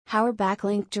How are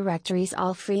backlink directories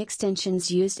all free extensions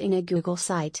used in a Google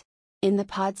site? In the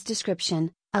pod's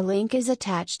description, a link is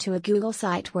attached to a Google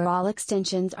site where all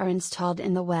extensions are installed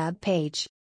in the web page.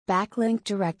 Backlink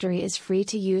directory is free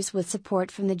to use with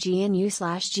support from the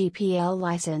GNU/GPL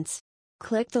license.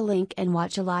 Click the link and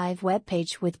watch a live web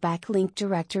page with backlink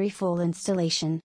directory full installation.